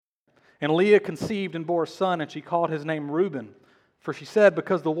And Leah conceived and bore a son, and she called his name Reuben. For she said,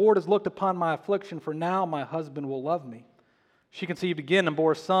 because the Lord has looked upon my affliction, for now my husband will love me. She conceived again and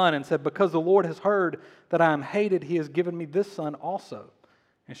bore a son, and said, because the Lord has heard that I am hated, he has given me this son also.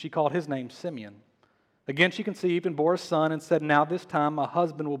 And she called his name Simeon. Again she conceived and bore a son, and said, now this time my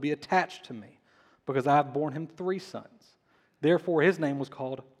husband will be attached to me, because I have borne him 3 sons. Therefore his name was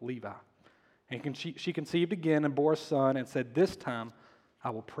called Levi. And she conceived again and bore a son, and said, this time I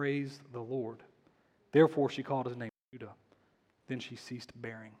will praise the Lord. Therefore she called his name Judah. Then she ceased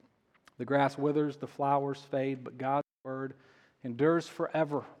bearing. The grass withers, the flowers fade, but God's word endures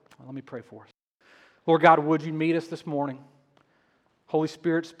forever. Let me pray for us. Lord God, would you meet us this morning? Holy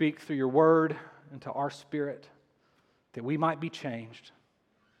Spirit, speak through your word into our spirit that we might be changed.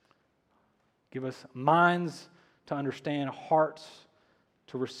 Give us minds to understand, hearts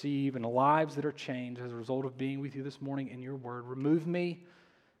to receive, and lives that are changed as a result of being with you this morning in your word. Remove me.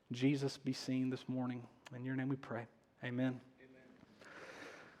 Jesus, be seen this morning. In your name we pray. Amen.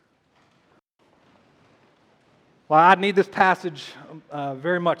 Well, I need this passage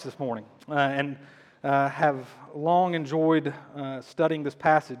very much this morning, and have long enjoyed studying this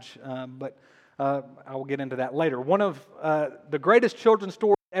passage, but I will get into that later. One of the greatest children's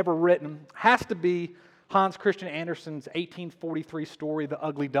stories ever written has to be Hans Christian Andersen's 1843 story, The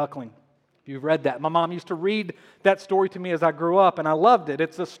Ugly Duckling. If you've read that. My mom used to read that story to me as I grew up, and I loved it.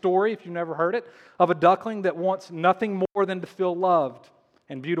 It's a story, if you've never heard it, of a duckling that wants nothing more than to feel loved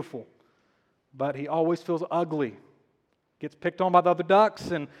and beautiful. But he always feels ugly. Gets picked on by the other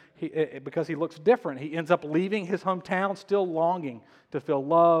ducks, and because he looks different, he ends up leaving his hometown still longing to feel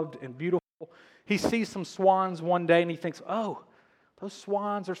loved and beautiful. He sees some swans one day, and he thinks, oh, those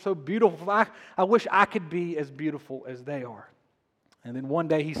swans are so beautiful. I wish I could be as beautiful as they are. And then one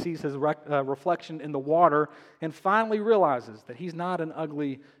day he sees his reflection in the water and finally realizes that he's not an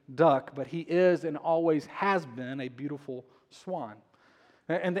ugly duck, but he is and always has been a beautiful swan.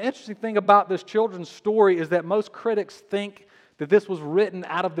 And the interesting thing about this children's story is that most critics think that this was written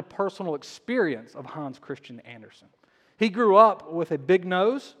out of the personal experience of Hans Christian Andersen. He grew up with a big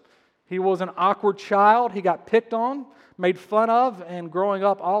nose. He was an awkward child. He got picked on, made fun of, and growing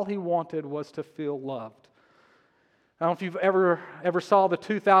up, all he wanted was to feel loved. I don't know if you've ever saw the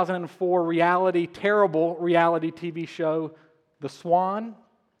 2004 terrible reality TV show, The Swan.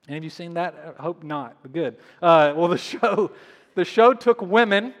 Any of you seen that? I hope not, but good. Well, the show took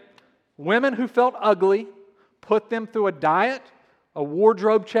women who felt ugly, put them through a diet, a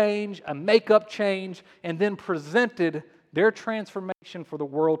wardrobe change, a makeup change, and then presented their transformation for the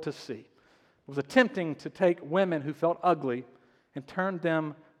world to see. It was attempting to take women who felt ugly and turn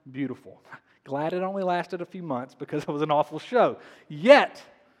them beautiful. Glad it only lasted a few months because it was an awful show. Yet,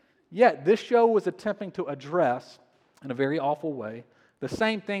 this show was attempting to address, in a very awful way, the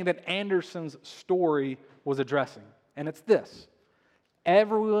same thing that Andersen's story was addressing. And it's this: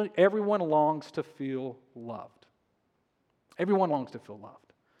 everyone longs to feel loved. Everyone longs to feel loved.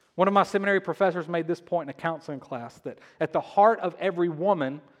 One of my seminary professors made this point in a counseling class, that at the heart of every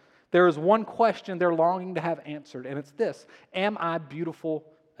woman, there is one question they're longing to have answered, and it's this: am I beautiful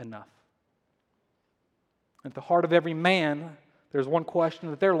enough? At the heart of every man, there's one question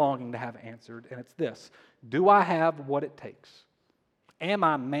that they're longing to have answered, and it's this: do I have what it takes? Am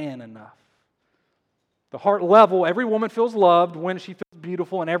I man enough? The heart level, every woman feels loved when she feels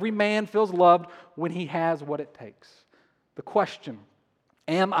beautiful, and every man feels loved when he has what it takes. The question,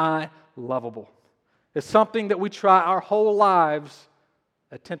 am I lovable, is something that we try our whole lives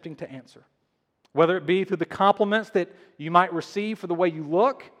attempting to answer. Whether it be through the compliments that you might receive for the way you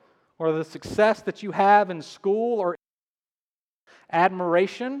look, or the success that you have in school, or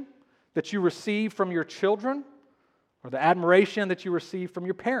admiration that you receive from your children, or the admiration that you receive from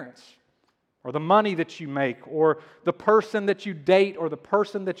your parents, or the money that you make, or the person that you date, or the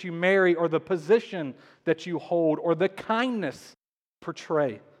person that you marry, or the position that you hold, or the kindness you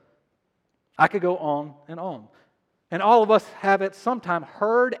portray. I could go on. And all of us have at some time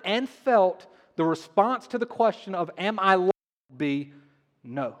heard and felt the response to the question of, am I lovable, be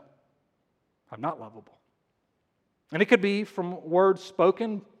no. I'm not lovable. And it could be from words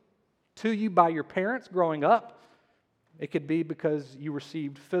spoken to you by your parents growing up. It could be because you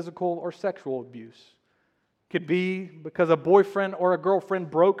received physical or sexual abuse. It could be because a boyfriend or a girlfriend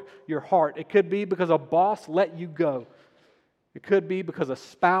broke your heart. It could be because a boss let you go. It could be because a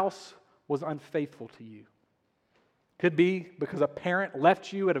spouse was unfaithful to you. It could be because a parent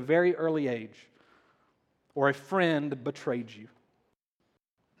left you at a very early age, or a friend betrayed you.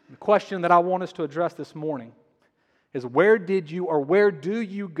 The question that I want us to address this morning is, where did you or where do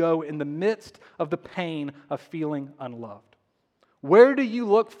you go in the midst of the pain of feeling unloved? Where do you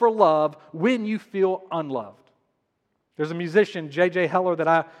look for love when you feel unloved? There's a musician, J.J. Heller, that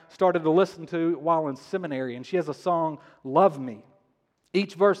I started to listen to while in seminary, and she has a song, Love Me.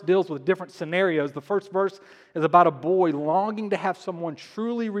 Each verse deals with different scenarios. The first verse is about a boy longing to have someone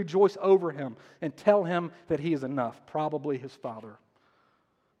truly rejoice over him and tell him that he is enough, probably his father.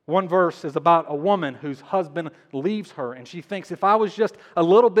 One verse is about a woman whose husband leaves her, and she thinks, if I was just a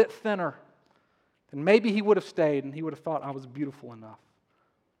little bit thinner, then maybe he would have stayed and he would have thought I was beautiful enough.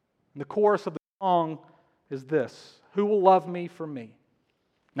 And the chorus of the song is this: who will love me for me?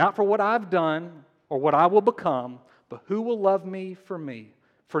 Not for what I've done or what I will become, but who will love me for me?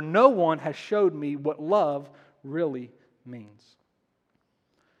 For no one has showed me what love really means.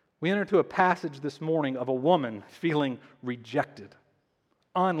 We enter into a passage this morning of a woman feeling rejected,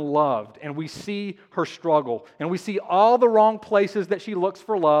 unloved, and we see her struggle, and we see all the wrong places that she looks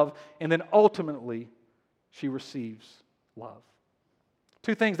for love, and then ultimately she receives love.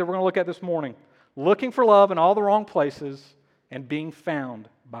 Two things that we're going to look at this morning: looking for love in all the wrong places and being found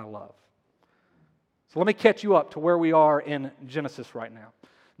by love. So let me catch you up to where we are in Genesis right now.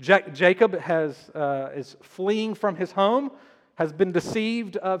 Jacob is fleeing from his home, has been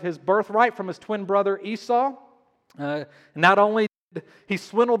deceived of his birthright from his twin brother Esau. Not only did he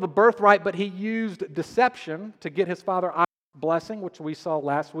swindle the birthright, but he used deception to get his father Isaac's blessing, which we saw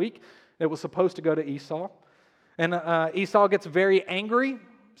last week. It was supposed to go to Esau. And Esau gets very angry,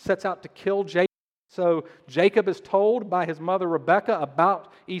 sets out to kill Jacob. So Jacob is told by his mother Rebekah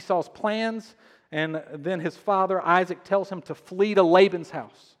about Esau's plans, and then his father Isaac tells him to flee to Laban's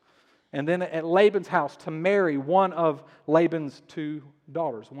house. And then at Laban's house to marry one of Laban's two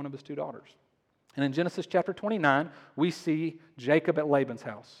daughters, one of his two daughters. And in Genesis chapter 29, we see Jacob at Laban's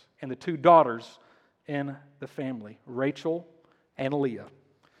house and the two daughters in the family, Rachel and Leah.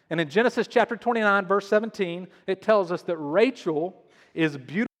 And in Genesis chapter 29, verse 17, it tells us that Rachel is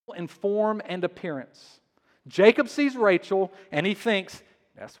beautiful in form and appearance. Jacob sees Rachel and he thinks,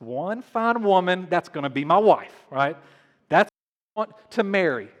 that's one fine woman that's going to be my wife, right? That's what I want to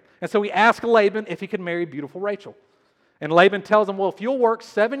marry. And so he asks Laban if he can marry beautiful Rachel. And Laban tells him, well, if you'll work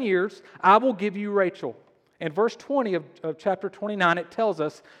 7 years, I will give you Rachel. In verse 20 of chapter 29, it tells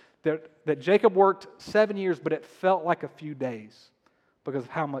us that Jacob worked 7 years, but it felt like a few days because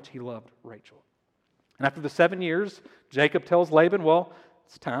of how much he loved Rachel. And after the 7 years, Jacob tells Laban, well,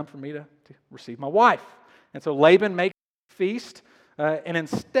 it's time for me to receive my wife. And so Laban makes a feast and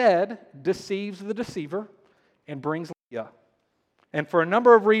instead deceives the deceiver and brings Leah. And for a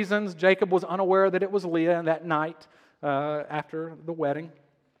number of reasons, Jacob was unaware that it was Leah that night after the wedding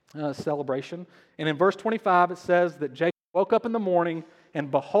celebration. And in verse 25, it says that Jacob woke up in the morning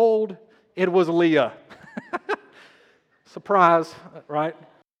and behold, it was Leah. Surprise, right?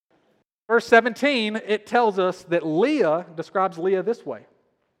 Verse 17, it tells us that Leah describes Leah this way: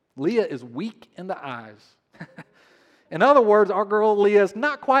 Leah is weak in the eyes. In other words, our girl Leah is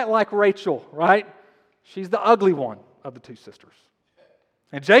not quite like Rachel, right? She's the ugly one of the two sisters.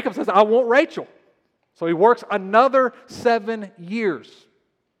 And Jacob says, I want Rachel. So he works another 7 years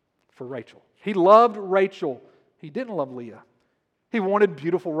for Rachel. He loved Rachel. He didn't love Leah. He wanted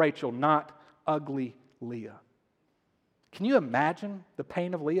beautiful Rachel, not ugly Leah. Can you imagine the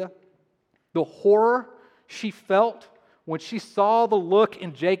pain of Leah? The horror she felt when she saw the look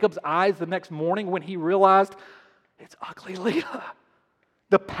in Jacob's eyes the next morning when he realized, it's ugly Leah.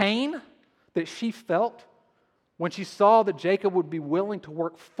 The pain that she felt when she saw that Jacob would be willing to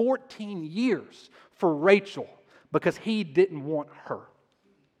work 14 years for Rachel because he didn't want her.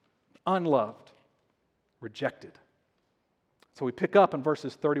 Unloved, rejected. So we pick up in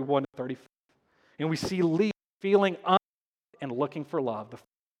verses 31 to 35, and we see Leah feeling unloved and looking for love. The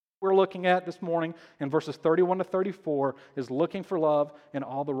we're looking at this morning in verses 31 to 34 is looking for love in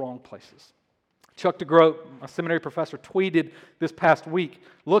all the wrong places. Chuck DeGroat, a seminary professor, tweeted this past week,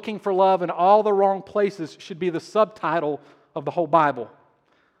 looking for love in all the wrong places should be the subtitle of the whole Bible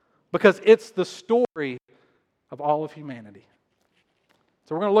because it's the story of all of humanity.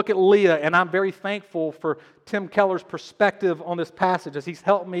 So we're going to look at Leah, and I'm very thankful for Tim Keller's perspective on this passage as he's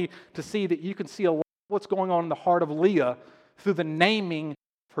helped me to see that you can see a lot of what's going on in the heart of Leah through the naming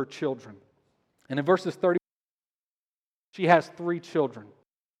of her children. And in verses 30, she has 3 children.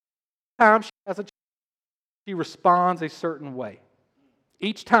 Each time she has a child, she responds a certain way.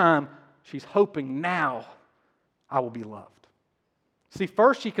 Each time she's hoping, now I will be loved. See,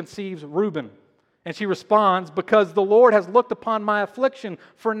 first she conceives Reuben, and she responds, because the Lord has looked upon my affliction,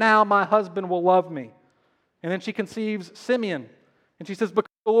 for now my husband will love me. And then she conceives Simeon, and she says,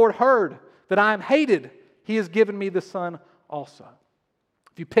 because the Lord heard that I am hated, he has given me the son also.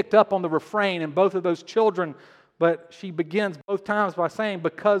 If you picked up on the refrain in both of those children, but she begins both times by saying,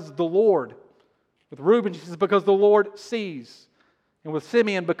 because the Lord. With Reuben, she says, because the Lord sees. And with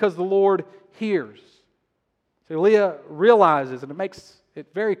Simeon, because the Lord hears. So Leah realizes, and it makes it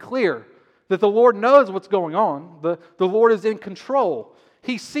very clear, that the Lord knows what's going on. The Lord is in control.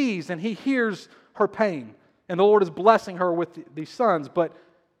 He sees and He hears her pain. And the Lord is blessing her with these sons. But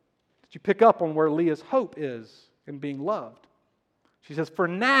did you pick up on where Leah's hope is in being loved? She says, for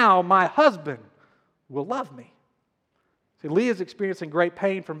now my husband will love me. See, Leah's experiencing great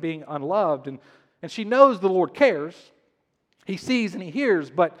pain from being unloved, and she knows the Lord cares. He sees and He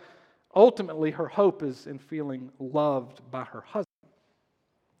hears, but ultimately her hope is in feeling loved by her husband.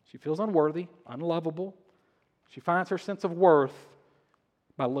 She feels unworthy, unlovable. She finds her sense of worth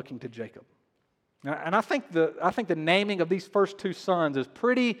by looking to Jacob. And I think the naming of these first two sons is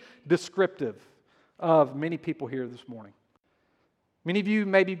pretty descriptive of many people here this morning. Many of you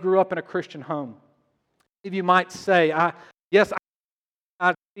maybe grew up in a Christian home. Many of you might say, yes,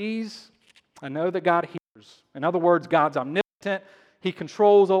 God sees, I know that God hears. In other words, God's omnipotent. He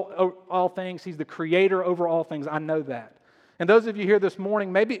controls all things. He's the creator over all things. I know that. And those of you here this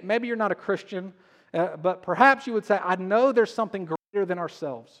morning, maybe you're not a Christian, but perhaps you would say, I know there's something greater than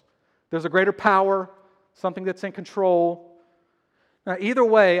ourselves. There's a greater power, something that's in control. Now, either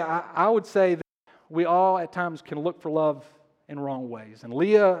way, I would say that we all at times can look for love in wrong ways. And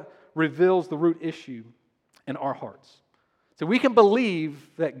Leah reveals the root issue in our hearts. So we can believe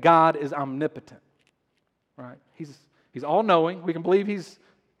that God is omnipotent, right? He's all-knowing. We can believe He's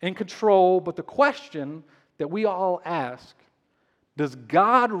in control. But the question that we all ask, does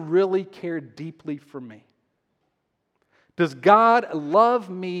God really care deeply for me? Does God love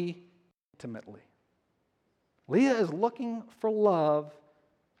me intimately? Leah is looking for love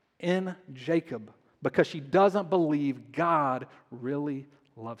in Jacob because she doesn't believe God really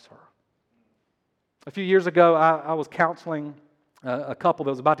loves her. A few years ago, I was counseling a couple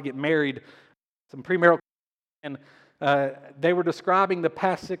that was about to get married, some premarital, and they were describing the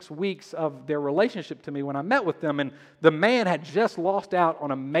past 6 weeks of their relationship to me when I met with them, and the man had just lost out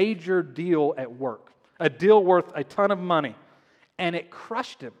on a major deal at work, a deal worth a ton of money, and it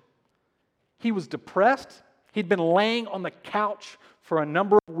crushed him. He was depressed. He'd been laying on the couch for a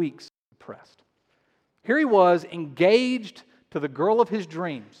number of weeks, depressed. Here he was, engaged to the girl of his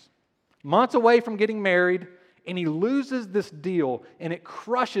dreams, months away from getting married, and he loses this deal, and it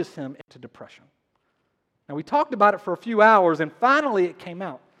crushes him into depression. Now, we talked about it for a few hours, and finally it came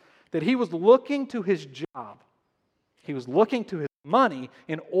out that he was looking to his job. He was looking to his money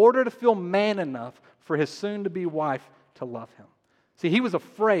in order to feel man enough for his soon-to-be wife to love him. See, he was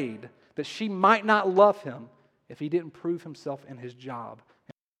afraid that she might not love him if he didn't prove himself in his job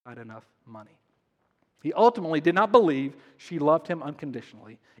and provide enough money. He ultimately did not believe she loved him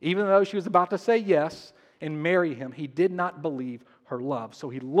unconditionally. Even though she was about to say yes and marry him, he did not believe her love. So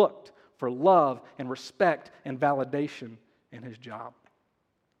he looked for love and respect and validation in his job.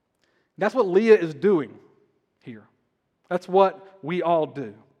 That's what Leah is doing here. That's what we all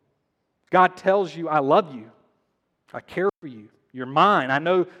do. God tells you, I love you. I care for you. You're mine. I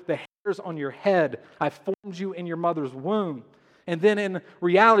know the hairs on your head. I formed you in your mother's womb. And then in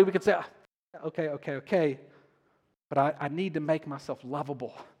reality, we could say, okay, but I need to make myself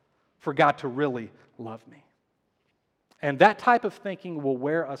lovable for God to really love me. And that type of thinking will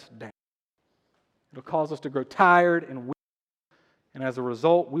wear us down. It'll cause us to grow tired and weak, and as a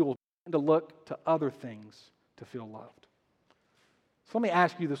result, we will tend to look to other things to feel loved. So let me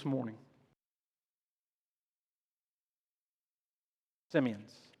ask you this morning,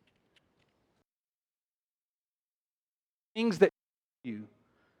 Simeons, things that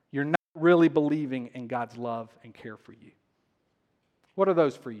you're not really believing in God's love and care for you. What are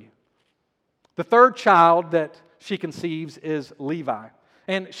those for you? The third child that she conceives is Levi.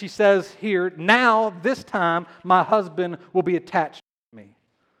 And she says here, now, this time, my husband will be attached to me.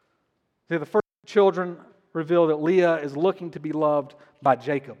 See, the first children reveal that Leah is looking to be loved by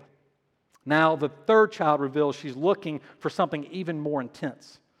Jacob. Now, the third child reveals she's looking for something even more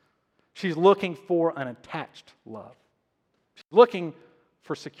intense. She's looking for an attached love. She's looking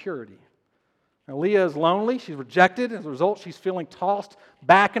for security. Now, Leah is lonely. She's rejected. As a result, she's feeling tossed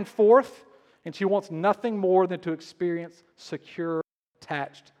back and forth, and she wants nothing more than to experience secure,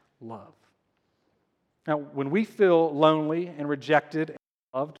 attached love. Now, when we feel lonely and rejected and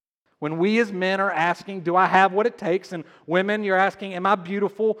loved, when we as men are asking, do I have what it takes? And women, you're asking, am I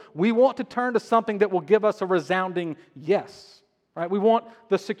beautiful? We want to turn to something that will give us a resounding yes. Right? We want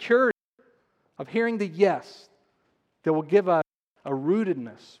the security of hearing the yes that will give us a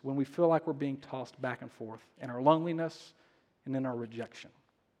rootedness when we feel like we're being tossed back and forth in our loneliness and in our rejection.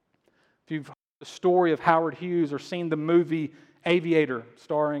 If you've the story of Howard Hughes or seen the movie Aviator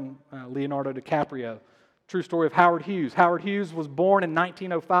starring Leonardo DiCaprio. True story of Howard Hughes. Howard Hughes was born in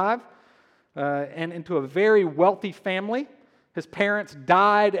 1905 and into a very wealthy family. His parents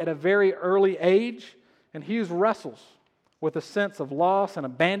died at a very early age, and Hughes wrestles with a sense of loss and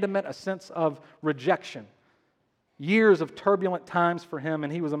abandonment, a sense of rejection. Years of turbulent times for him,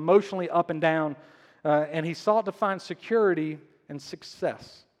 and he was emotionally up and down, and he sought to find security and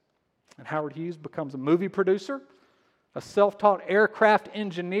success. And Howard Hughes becomes a movie producer, a self-taught aircraft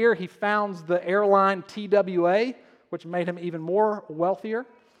engineer. He founds the airline TWA, which made him even more wealthier.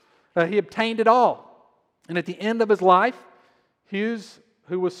 He obtained it all. And at the end of his life, Hughes,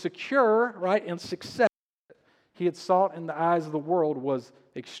 who was secure, right, in success he had sought in the eyes of the world, was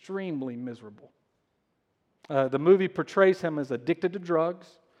extremely miserable. The movie portrays him as addicted to drugs,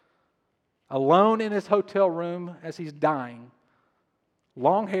 alone in his hotel room as he's dying,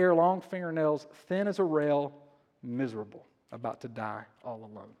 long hair, long fingernails, thin as a rail, miserable, about to die all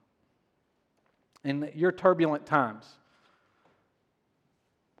alone. In your turbulent times,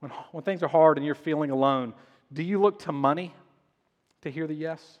 when things are hard and you're feeling alone, do you look to money to hear the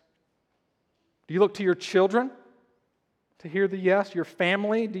yes? Do you look to your children to hear the yes? Your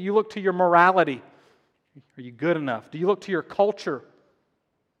family? Do you look to your morality? Are you good enough? Do you look to your culture?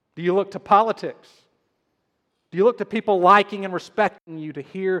 Do you look to politics? Do you look to people liking and respecting you to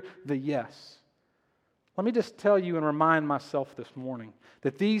hear the yes? Let me just tell you and remind myself this morning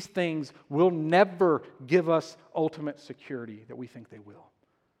that these things will never give us ultimate security that we think they will.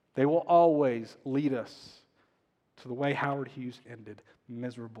 They will always lead us to the way Howard Hughes ended,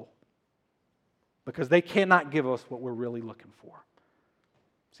 miserable. Because they cannot give us what we're really looking for.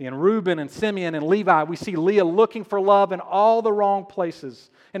 See, in Reuben and Simeon and Levi, we see Leah looking for love in all the wrong places.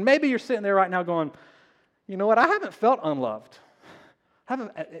 And maybe you're sitting there right now going, you know what, I haven't felt unloved. I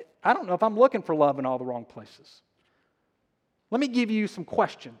don't know if I'm looking for love in all the wrong places. Let me give you some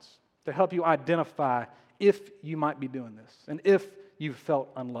questions to help you identify if you might be doing this and if you've felt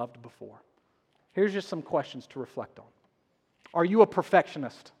unloved before. Here's just some questions to reflect on. Are you a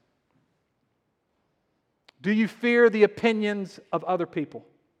perfectionist? Do you fear the opinions of other people?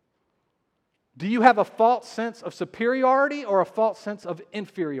 Do you have a false sense of superiority or a false sense of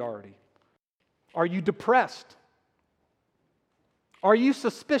inferiority? Are you depressed? Are you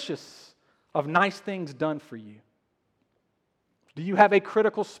suspicious of nice things done for you? Do you have a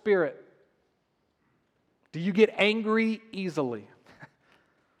critical spirit? Do you get angry easily?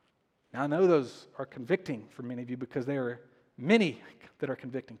 Now, I know those are convicting for many of you because there are many that are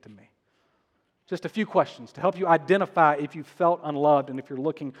convicting to me. Just a few questions to help you identify if you felt unloved and if you're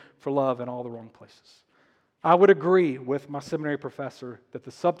looking for love in all the wrong places. I would agree with my seminary professor that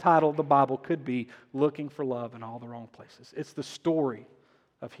the subtitle of the Bible could be Looking for Love in All the Wrong Places. It's the story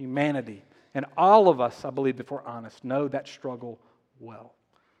of humanity. And all of us, I believe, if we're honest, know that struggle well.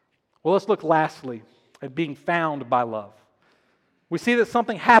 Well, let's look lastly at being found by love. We see that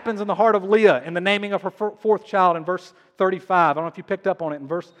something happens in the heart of Leah in the naming of her fourth child in verse 35. I don't know if you picked up on it. In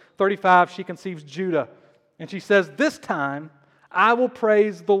verse 35, she conceives Judah. And she says, "This time I will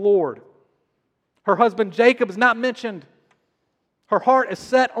praise the Lord." Her husband Jacob is not mentioned. Her heart is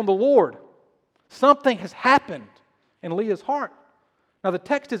set on the Lord. Something has happened in Leah's heart. Now, the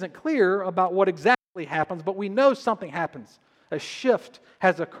text isn't clear about what exactly happens, but we know something happens. A shift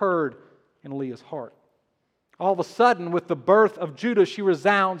has occurred in Leah's heart. All of a sudden, with the birth of Judah, she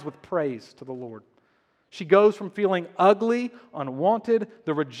resounds with praise to the Lord. She goes from feeling ugly, unwanted,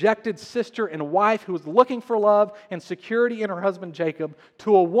 the rejected sister and wife who was looking for love and security in her husband Jacob,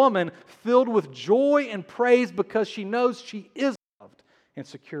 to a woman filled with joy and praise because she knows she is loved and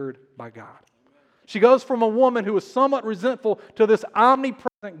secured by God. She goes from a woman who is somewhat resentful to this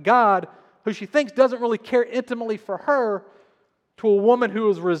omnipresent God who she thinks doesn't really care intimately for her, to a woman who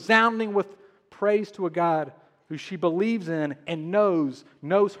is resounding with praise to a God who she believes in and knows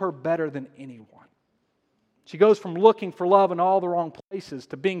her better than anyone. She goes from looking for love in all the wrong places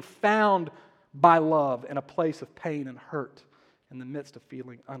to being found by love in a place of pain and hurt in the midst of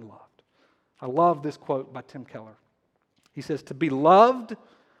feeling unloved. I love this quote by Tim Keller. He says, "To be loved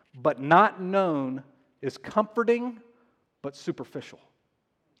but not known is comforting but superficial.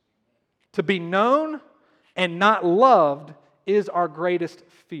 To be known and not loved is our greatest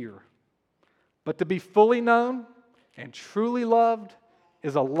fear. But to be fully known and truly loved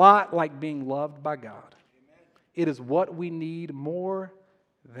is a lot like being loved by God. It is what we need more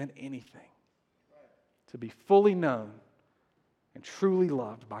than anything. To be fully known and truly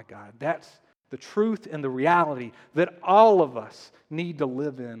loved by God. That's the truth and the reality that all of us need to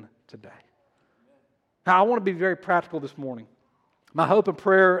live in today." Now, I want to be very practical this morning. My hope and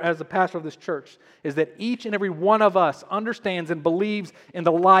prayer as the pastor of this church is that each and every one of us understands and believes in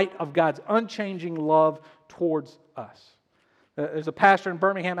the light of God's unchanging love towards us. There's a pastor in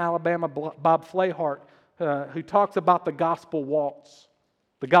Birmingham, Alabama, Bob Flahart, who talks about the gospel waltz.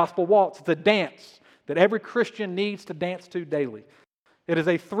 The gospel waltz, it's a dance that every Christian needs to dance to daily. It is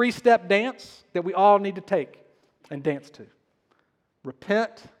a 3-step dance that we all need to take and dance to.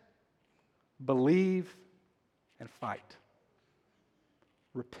 Repent, believe, and fight.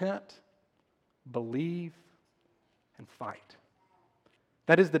 Repent, believe, and fight.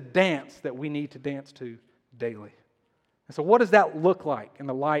 That is the dance that we need to dance to daily. And so what does that look like in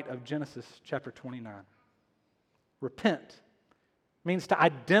the light of Genesis chapter 29? Repent means to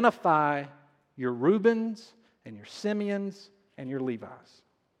identify your Reubens and your Simeons and your Levis.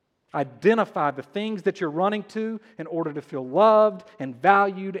 Identify the things that you're running to in order to feel loved and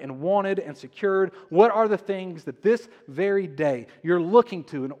valued and wanted and secured. What are the things that this very day you're looking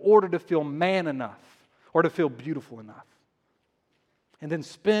to in order to feel man enough or to feel beautiful enough? And then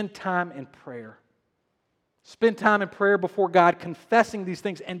spend time in prayer. Spend time in prayer before God, confessing these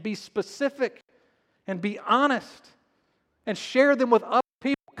things, and be specific and be honest and share them with other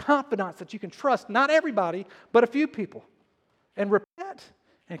people, confidants that you can trust. Not everybody, but a few people. And repent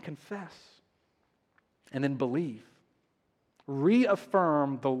and confess. And then believe.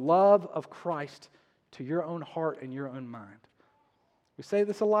 Reaffirm the love of Christ to your own heart and your own mind. We say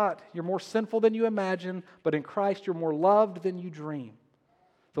this a lot. You're more sinful than you imagine, but in Christ you're more loved than you dream.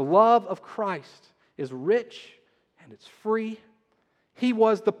 The love of Christ is rich and it's free. He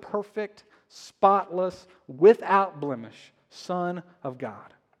was the perfect, spotless, without blemish Son of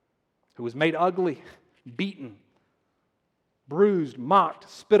God, who was made ugly, beaten, bruised, mocked,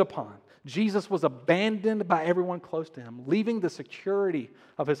 spit upon. Jesus was abandoned by everyone close to him, leaving the security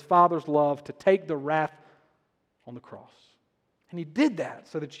of his Father's love to take the wrath on the cross. And he did that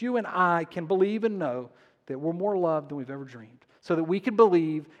so that you and I can believe and know that we're more loved than we've ever dreamed, so that we can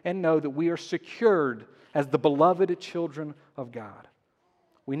believe and know that we are secured as the beloved children of God.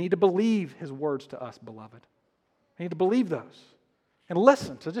 We need to believe his words to us, beloved. We need to believe those and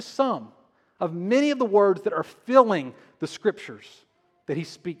listen to just some of many of the words that are filling the Scriptures that he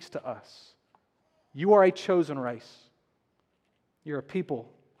speaks to us. You are a chosen race. You're a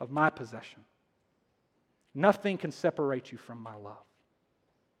people of my possession. Nothing can separate you from my love.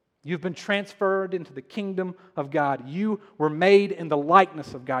 You've been transferred into the kingdom of God. You were made in the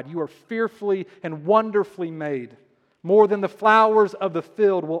likeness of God. You are fearfully and wonderfully made. More than the flowers of the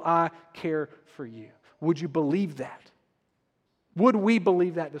field will I care for you. Would you believe that? Would we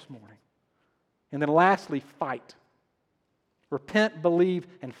believe that this morning? And then lastly, fight. Repent, believe,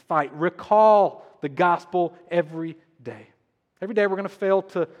 and fight. Recall the gospel every day. Every day we're going to fail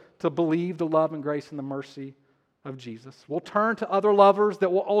to believe the love and grace and the mercy of Jesus. We'll turn to other lovers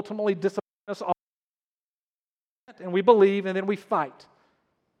that will ultimately disappoint us all. And we believe, and then we fight.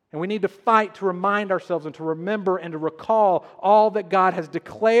 And we need to fight to remind ourselves and to remember and to recall all that God has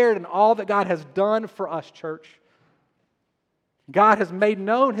declared and all that God has done for us, church. God has made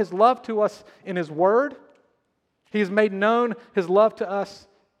known his love to us in his word. He has made known his love to us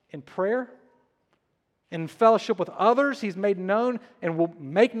in prayer, in fellowship with others. He's made known and will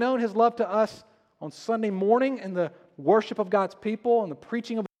make known his love to us on Sunday morning in the worship of God's people and the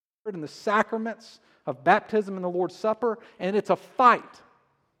preaching of the word and the sacraments of baptism and the Lord's Supper. And it's a fight.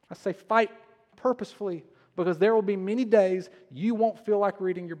 I say fight purposefully because there will be many days you won't feel like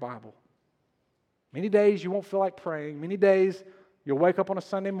reading your Bible. Many days you won't feel like praying. Many days you'll wake up on a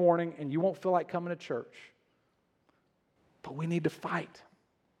Sunday morning and you won't feel like coming to church. But we need to fight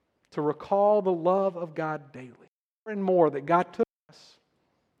to recall the love of God daily. More and more that God took us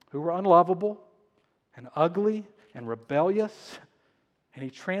who were unlovable and ugly and rebellious, and he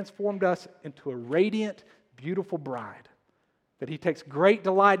transformed us into a radiant, beautiful bride that he takes great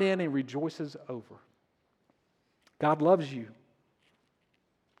delight in and rejoices over. God loves you,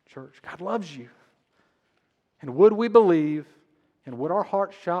 church. God loves you. And would we believe, and would our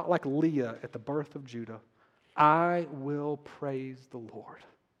hearts shout like Leah at the birth of Judah, I will praise the Lord.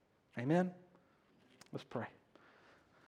 Amen? Let's pray.